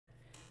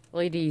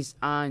Ladies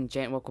and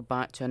gentlemen, welcome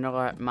back to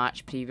another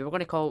match preview. We're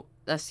going to call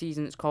this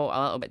season, it's called a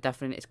little bit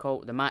different. It's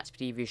called the match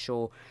preview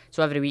show.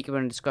 So every week we're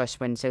going to discuss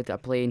when Celtic are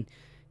playing,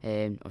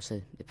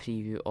 obviously the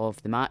preview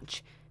of the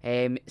match.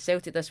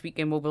 Celtic this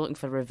weekend will be looking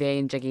for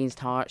revenge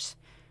against Hearts,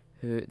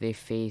 who they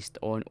faced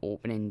on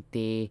opening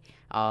day.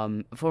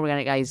 Before we get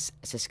it, guys,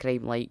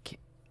 subscribe, like,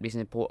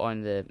 recently put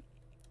on the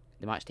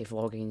match day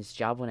vlog against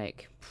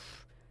Jablonec.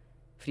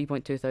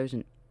 3.2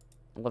 thousand.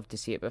 Love to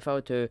see it. But if I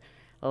were to,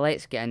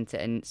 let's get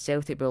into it. And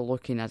Celtic were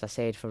looking, as I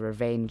said, for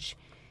revenge,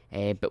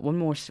 but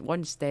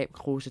one step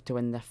closer to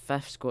win the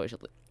fifth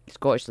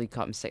Scottish League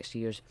Cup in 6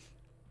 years,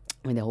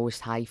 when they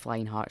host high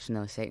flying Hearts in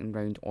the second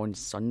round on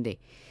Sunday.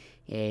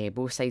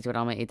 Both sides were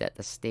eliminated at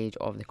the stage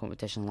of the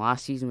competition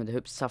last season, with the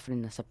Hoops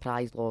suffering a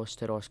surprise loss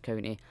to Ross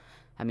County.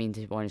 I mean,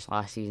 to be honest,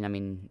 last season, I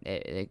mean,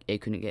 it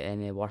couldn't get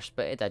any worse,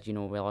 but it did. You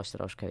know, we lost to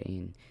Ross County,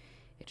 and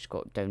it just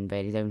got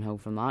very downhill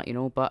from that. You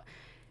know, but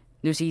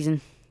new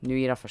season, new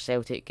era for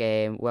Celtic.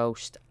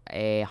 Whilst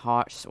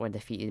Hearts were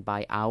defeated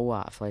by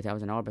Alloa, I feel that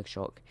was another big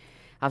shock.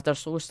 After a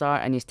slow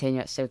start in his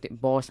tenure at Celtic,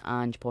 boss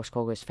Ange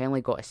Postecoglou has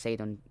finally got his side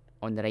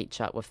on the right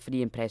track, with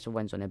 3 impressive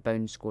wins on the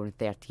bounce, scoring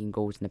 13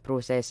 goals in the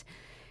process.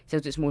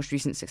 Celtic's most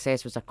recent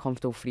success was a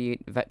comfortable free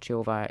victory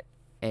over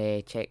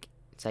Czech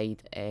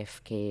side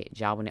FK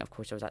Jablonec. Of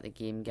course, I was at the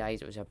game,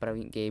 guys. It was a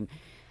brilliant game.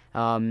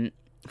 3-0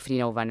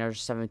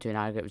 winners, 7-2 in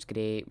aggregate. It was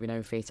great. We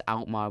now face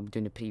Alkmaar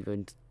doing the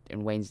preview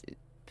on Wednesday,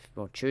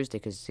 or Tuesday,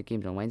 because the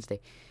game's on Wednesday.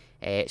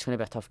 It's going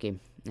to be a tough game.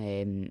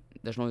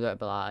 There's no doubt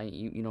about that.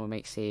 You know, I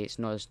might say it's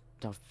not as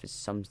tough as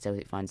some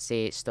Celtic fans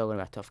say. It's still going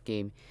to be a tough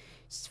game.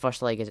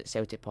 First leg is at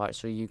Celtic Park,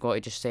 so you got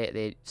to just set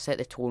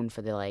the tone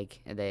for the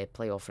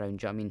playoff round.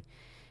 Do you know what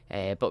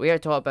I mean? But we are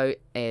talking about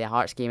the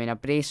Hearts game, and a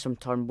brace from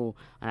Turnbull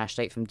and a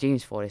strike from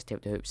James Forrest to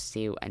help the Hoops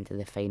sail into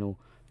the final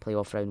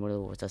playoff round, where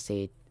they'll, as I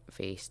said,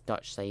 face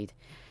Dutch side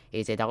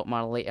AZ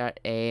Alkmaar later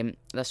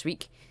this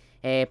week.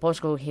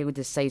 Postecoglou hailed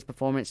his side's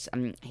performance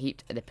and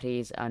heaped the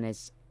praise on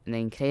the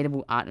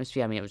incredible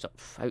atmosphere. I mean, it was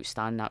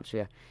outstanding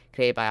atmosphere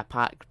created by a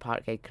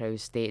parkhead crowd,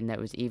 stating that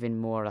it was even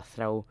more a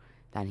thrill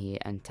than he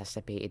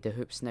anticipated. The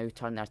Hoops now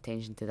turn their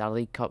attention to their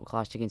League Cup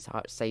clash against the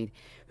Hearts side,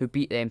 who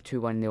beat them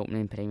 2-1 in the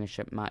opening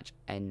Premiership match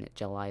in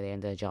July, the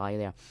end of July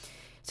there.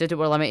 Celtic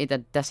were limited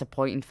in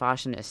disappointing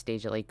fashion at a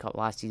stage of the League Cup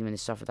last season when they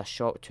suffered a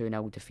shock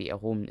 2-0 defeat at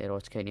home to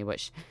Ross County,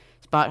 which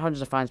sparked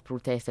hundreds of fans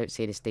protest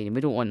outside the stadium.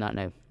 We don't want that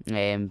now.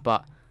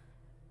 But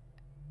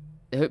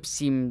the Hoops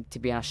seem to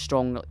be in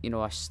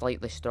a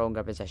slightly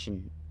stronger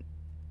position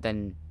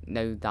than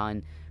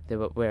they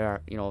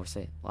were,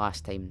 obviously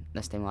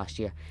this time last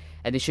year,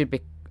 and they should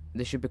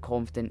be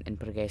confident in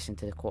progressing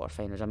to the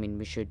quarterfinals. I mean,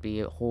 we should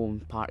be at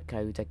home,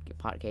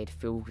 Parkhead,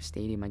 full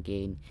stadium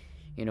again.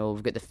 You know,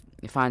 we've got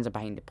the fans are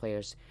behind the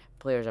players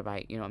are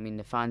back. You know what I mean?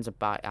 The fans are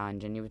back,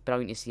 Ange, and it was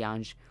brilliant to see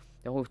Ange,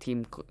 the whole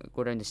team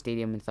go around the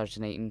stadium on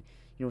Thursday night, and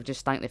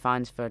just thank the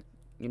fans for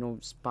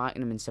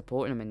backing them and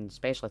supporting them, and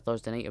especially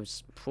Thursday night. It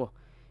was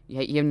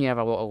you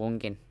never watch a long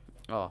game.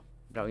 Oh,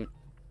 brilliant.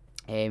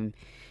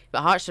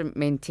 But Hearts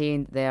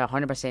maintained their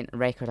 100%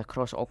 record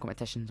across all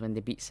competitions when they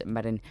beat St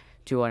Mirren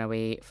 2-1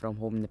 away from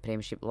home in the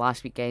Premiership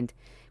last weekend.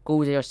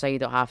 Goals either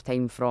side at half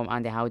time from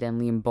Andy Howden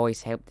and Liam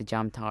Boyce helped the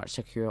Jammed Hearts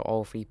secure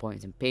all 3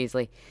 points in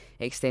Paisley,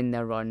 extend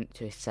their run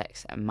to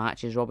 6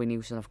 matches. Robbie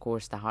Neilson, of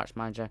course, the Hearts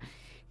manager,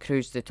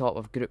 cruised to the top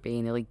of Group A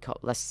in the League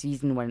Cup this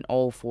season, winning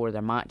all 4 of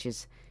their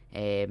matches.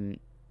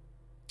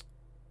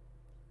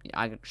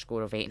 Aggregate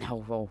score of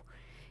 8-0.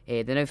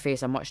 They now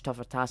face a much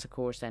tougher task, of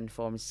course, than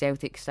from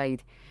Celtic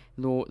side,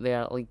 though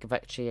their league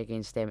victory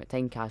against them at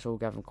Tynecastle will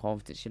give them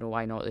confidence.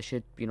 Why not? They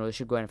should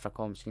go in for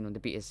confidence. They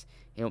beat us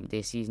in opening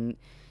day season.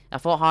 I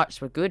thought Hearts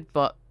were good,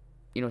 but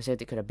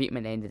Celtic could have beat them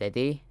at the end of the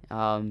day.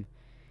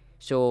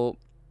 So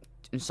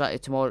on Saturday,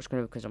 tomorrow it's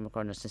going to be, because I'm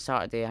recording this on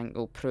Saturday, I think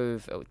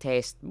it'll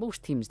test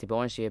most teams, to be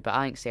honest with you, but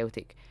I think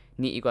Celtic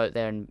need to go out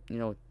there and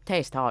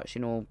test Hearts.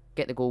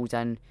 Get the goals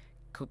in.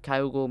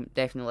 Kyle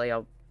definitely,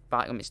 I'll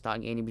back him at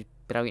starting again. He was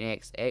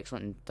brilliant,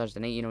 excellent on Thursday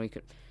night. He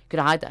could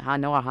have had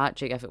another hat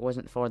trick if it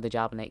wasn't for the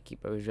Jablonec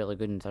keeper, who was really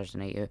good on Thursday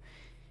night,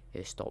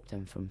 who stopped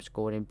him from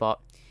scoring. But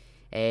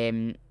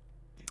looking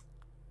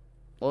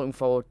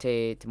forward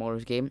to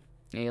tomorrow's game,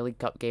 League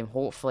Cup game.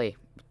 Hopefully,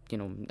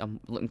 I'm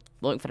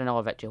looking for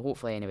another victory.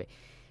 Hopefully, anyway.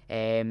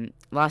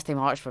 Last time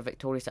Hearts were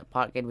victorious at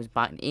Parkhead was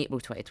back in April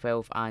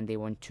 2012, and they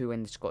won 2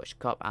 in the Scottish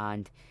Cup.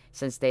 And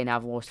since then,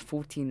 I've lost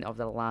 14 of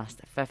the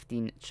last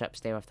 15 trips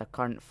there with their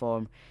current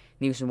form.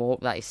 Neilson will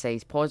hope that his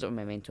side's positive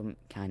momentum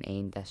can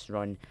end this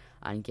run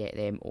and get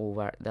them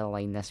over the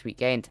line this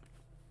weekend.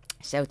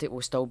 Celtic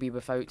will still be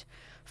without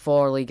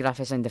Forley,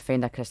 Griffiths and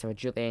defender Christopher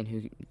Julian,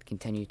 who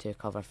continue to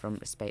recover from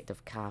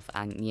respective calf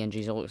and knee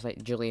injuries. It looks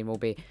like Julian will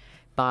be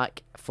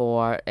back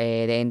for the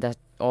end of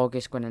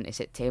August going into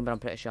September.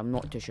 I'm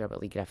not too sure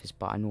about Lee Griffiths,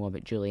 but I know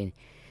about Julian.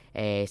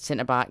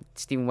 Centre back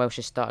Stephen Welsh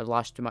has started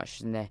last 2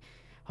 matches in the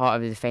heart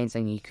of the defence,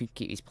 and he could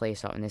keep his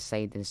place up on this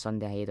side in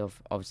Sunday ahead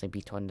of obviously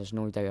Beaton. There's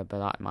no doubt about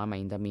that in my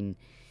mind. I mean,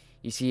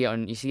 you see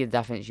the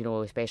difference,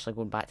 especially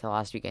going back to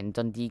last weekend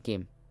Dundee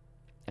game,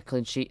 a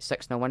clean sheet,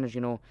 6-0 winners.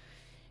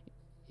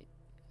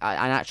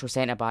 an actual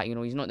centre back. You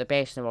know, he's not the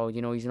best in the world.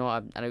 You know, he's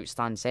not an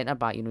outstanding centre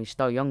back. You know, he's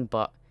still young,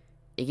 but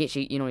he gets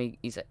you. You know,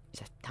 he's a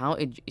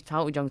talented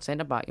young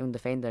centre back, young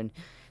defender. And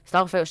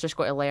Starfelt's just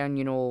got to learn.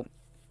 You know,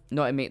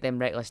 not to make them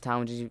reckless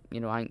challenges. You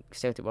know, I think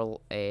Celtic were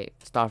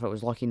Starfelt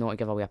was lucky not to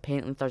give away a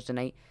penalty on Thursday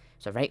night.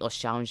 It's a reckless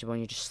challenge when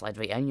you just slid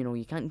right in. You know,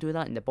 you can't do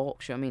that in the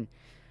box. You know what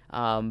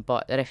I mean?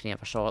 But the referee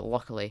never saw it,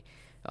 luckily.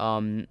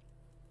 And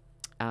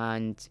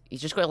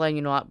he's just got to learn,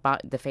 you know, that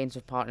back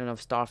defensive partner of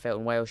Starfelt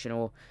and Welsh. You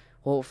know,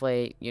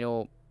 hopefully, you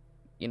know,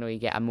 you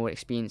get a more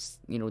experienced,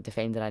 you know,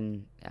 defender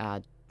in.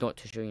 Not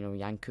too sure, you know,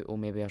 Jan Kuto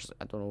maybe, or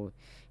I don't know.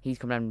 He's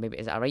coming in, maybe,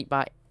 is it a right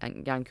back? I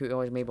think Jan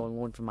Kuto is maybe on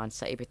loan from Man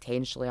City,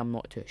 potentially, I'm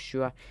not too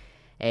sure.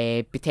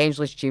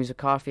 Potentially, James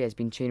McCarthy has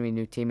been training with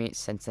new teammates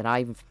since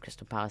arriving from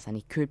Crystal Palace, and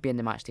he could be in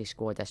the matchday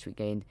squad this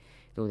weekend,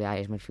 though the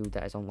Irish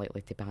midfielder is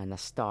unlikely to be in the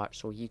start,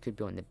 so he could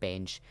be on the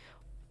bench.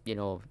 You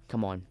know,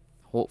 come on.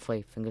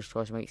 Hopefully, fingers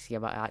crossed, we might see a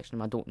bit of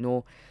action. I don't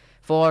know.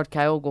 Forward,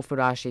 Kyle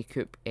Gofurashi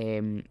Coop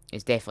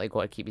is definitely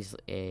got to keep his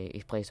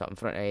place up in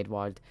front of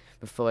Edward,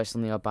 with Phyllis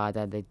and Leo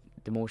Bada,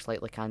 the most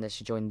likely candidates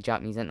to join the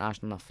Japanese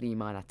international in a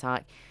three-man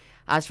attack.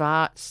 As for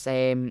Hearts,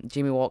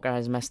 Jamie Walker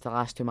has missed the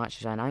last 2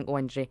 matches with an ankle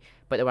injury,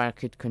 but the winner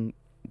could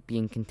be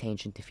in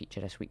contention to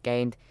feature this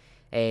weekend.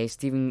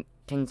 Stephen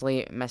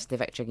Kingsley missed the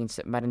victory against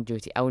St Mirren due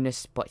to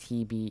illness, but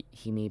he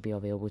may be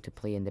available to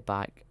play in the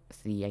back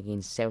three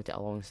against Celtic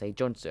alongside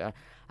John Suter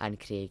and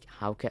Craig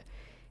Halkett.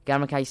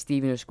 Garmakai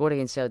Stephen, who scored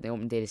against Celtic on the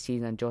opening day of the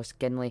season, and Josh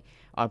Ginley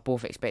are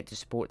both expected to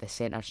support the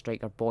centre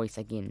striker Boyce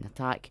again in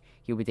attack.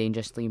 He'll be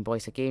dangerous, Liam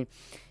Boyce again,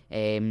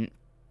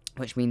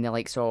 which mean the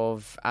likes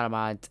of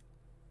Aramad,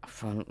 I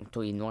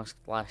don't even know his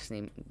last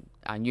name,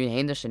 and Ewan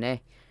Henderson,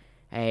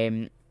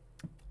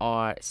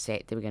 are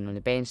set to begin on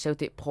the bench.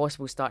 Celtic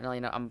possible starting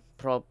lineup. I'm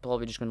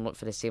probably just going to look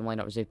for the same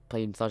lineup as they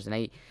played on Thursday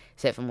night.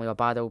 Except from Leo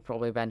Bada will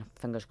probably win.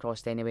 Fingers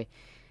crossed anyway.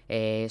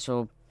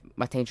 So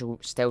potential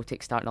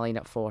Celtic starting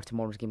lineup for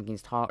tomorrow's game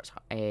against Hearts.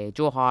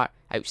 Joe Hart,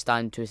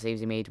 outstanding 2 saves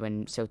he made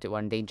when Celtic were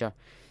in danger.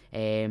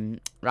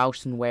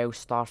 Ralston, Welsh,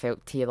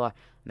 Starfelt, Taylor,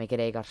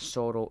 McGregor,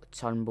 Sorrell,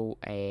 Turnbull,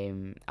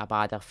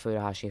 Abada,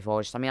 Furuhashi,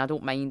 Forrest. I mean, I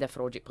don't mind if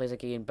Rogic plays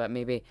again, but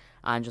maybe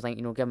Andrew think,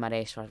 you know, give him a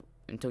rest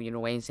until, you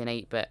know, Wednesday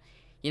night. But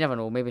you never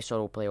know, maybe Sorrell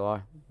will play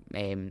or.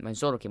 When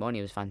Sorrell came on,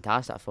 he was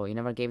fantastic. I thought he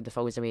never gave the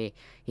fouls away.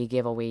 He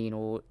gave away, you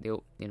know, the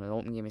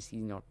opening game of the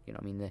season, or you know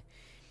what I mean,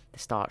 the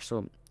start.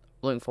 So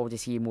looking forward to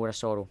seeing more of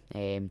Sorrell.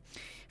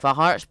 For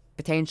Hearts,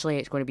 potentially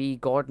it's going to be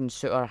Gordon,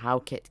 Suter,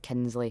 Halkett,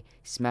 Kinsley,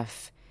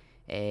 Smith.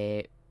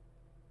 I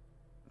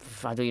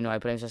don't even know how to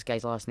pronounce this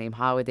guy's last name.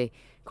 Halliday,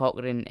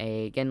 Cochrane,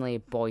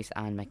 Ginley, Boyce,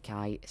 and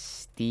Mackay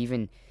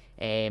Stephen.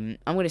 I'm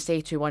going to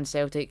say 2-1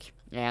 Celtic.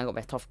 I'm going to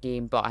be a tough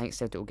game, but I think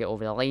Celtic will get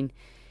over the line.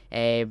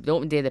 The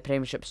opening day of the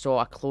Premiership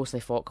saw a closely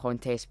fought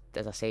contest.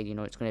 As I said, you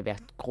know, it's going to be a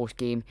close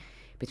game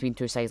between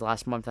two sides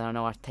last month, and I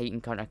know our tight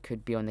encounter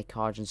could be on the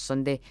cards on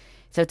Sunday.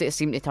 Celtic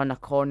seem to turn a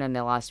corner in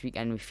the last week,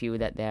 and we feel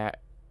that their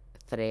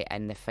threat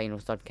in the final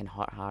third can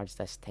hurt hard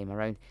this time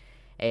around.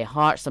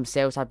 Hearts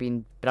themselves have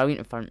been brilliant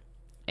in front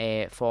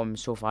form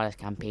so far this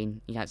campaign.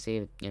 You can't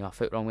say, you know, a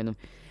foot wrong with them.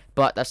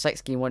 But their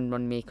 6-game win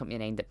run may come to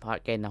an end at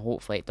Parkhead, and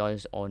hopefully it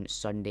does on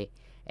Sunday.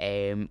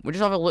 We'll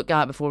just have a look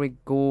at it before we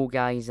go,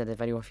 guys, at the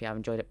video. If you have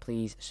enjoyed it,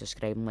 please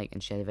subscribe and like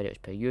and share the video as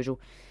per usual.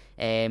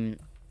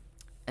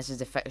 This is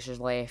the fixtures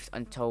left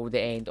until the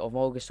end of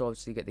August. So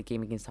obviously, you got the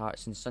game against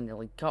Hearts in Sunday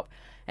League Cup,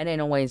 and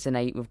then on Wednesday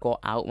night we've got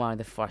Alkmaar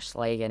the first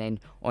leg, and then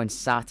on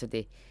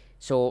Saturday.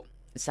 So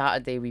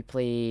Saturday we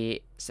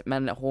play St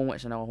Mirren at home,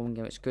 which is another home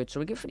game. It's good. So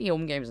we get 3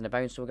 home games in the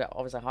bounce. So we got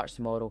obviously Hearts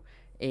tomorrow,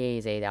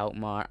 AZ,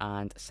 Alkmaar,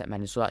 and St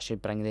Mirren. So that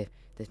should bring the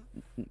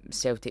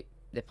Celtic,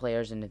 the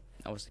players, and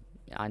obviously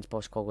Ange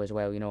Postecoglou as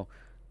well. You know,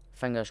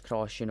 fingers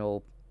crossed. You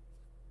know,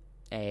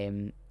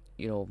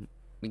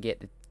 we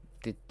get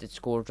the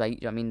scores right. You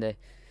know what I mean, the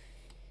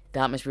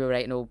atmosphere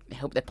right. You know,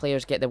 help the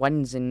players get the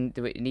wins and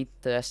do what you need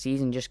this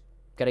season. Just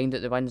grind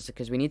out the wins,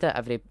 because we need it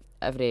every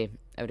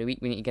week.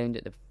 We need to grind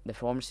out the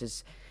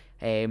performances.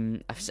 I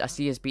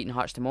see us beating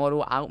Hearts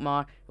tomorrow.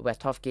 Alkmaar will be a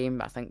tough game,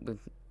 but I think with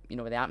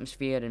the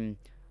atmosphere, and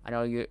I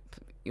know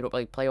Europa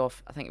League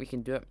playoff, I think we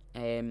can do it.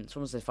 It's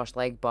almost the first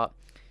leg, but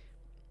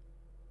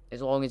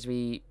as long as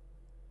we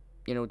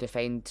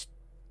defend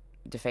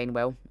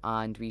well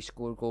and we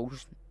score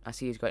goals, I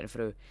see us getting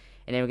through.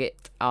 And then we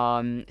get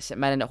St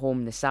Mirren at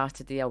home the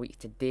Saturday, a week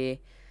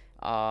today.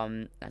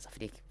 That's a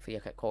free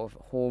kick call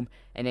at home.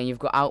 And then you've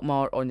got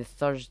Alkmaar on the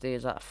Thursday.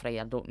 Is that a Friday?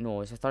 I don't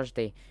know. It's a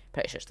Thursday.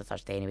 Pretty sure it's the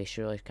Thursday anyway.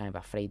 Surely it's kind of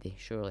a Friday.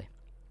 Surely.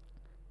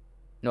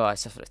 No,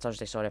 it's a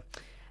Thursday. Sorry.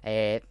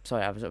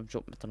 Sorry, I was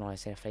joking. I don't know why I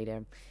said a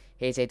Friday.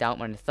 AZ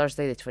Alkmaar on the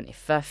Thursday, the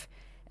 25th,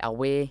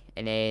 away.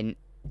 And then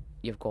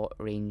you've got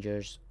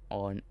Rangers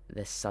on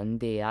the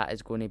Sunday. That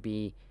is going to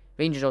be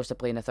Rangers also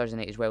playing the Thursday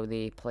night as well.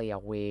 They play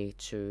away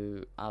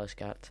to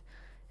Aliscart.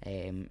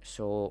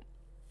 So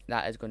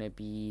that is going to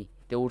be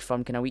the Old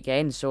Firm kind of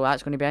weekend. So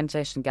that's going to be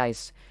interesting,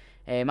 guys.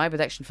 My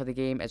prediction for the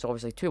game is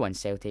obviously 2-1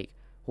 Celtic.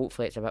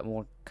 Hopefully it's a bit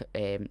more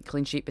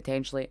clean sheet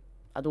potentially.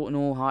 I don't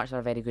know. Hearts are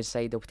a very good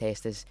side. They'll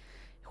test us.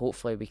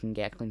 Hopefully we can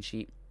get a clean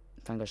sheet.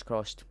 fingers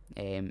crossed.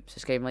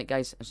 Subscribe and like,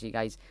 guys. I'll see you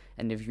guys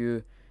in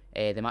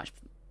the match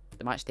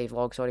day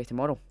vlog. Sorry,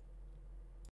 tomorrow.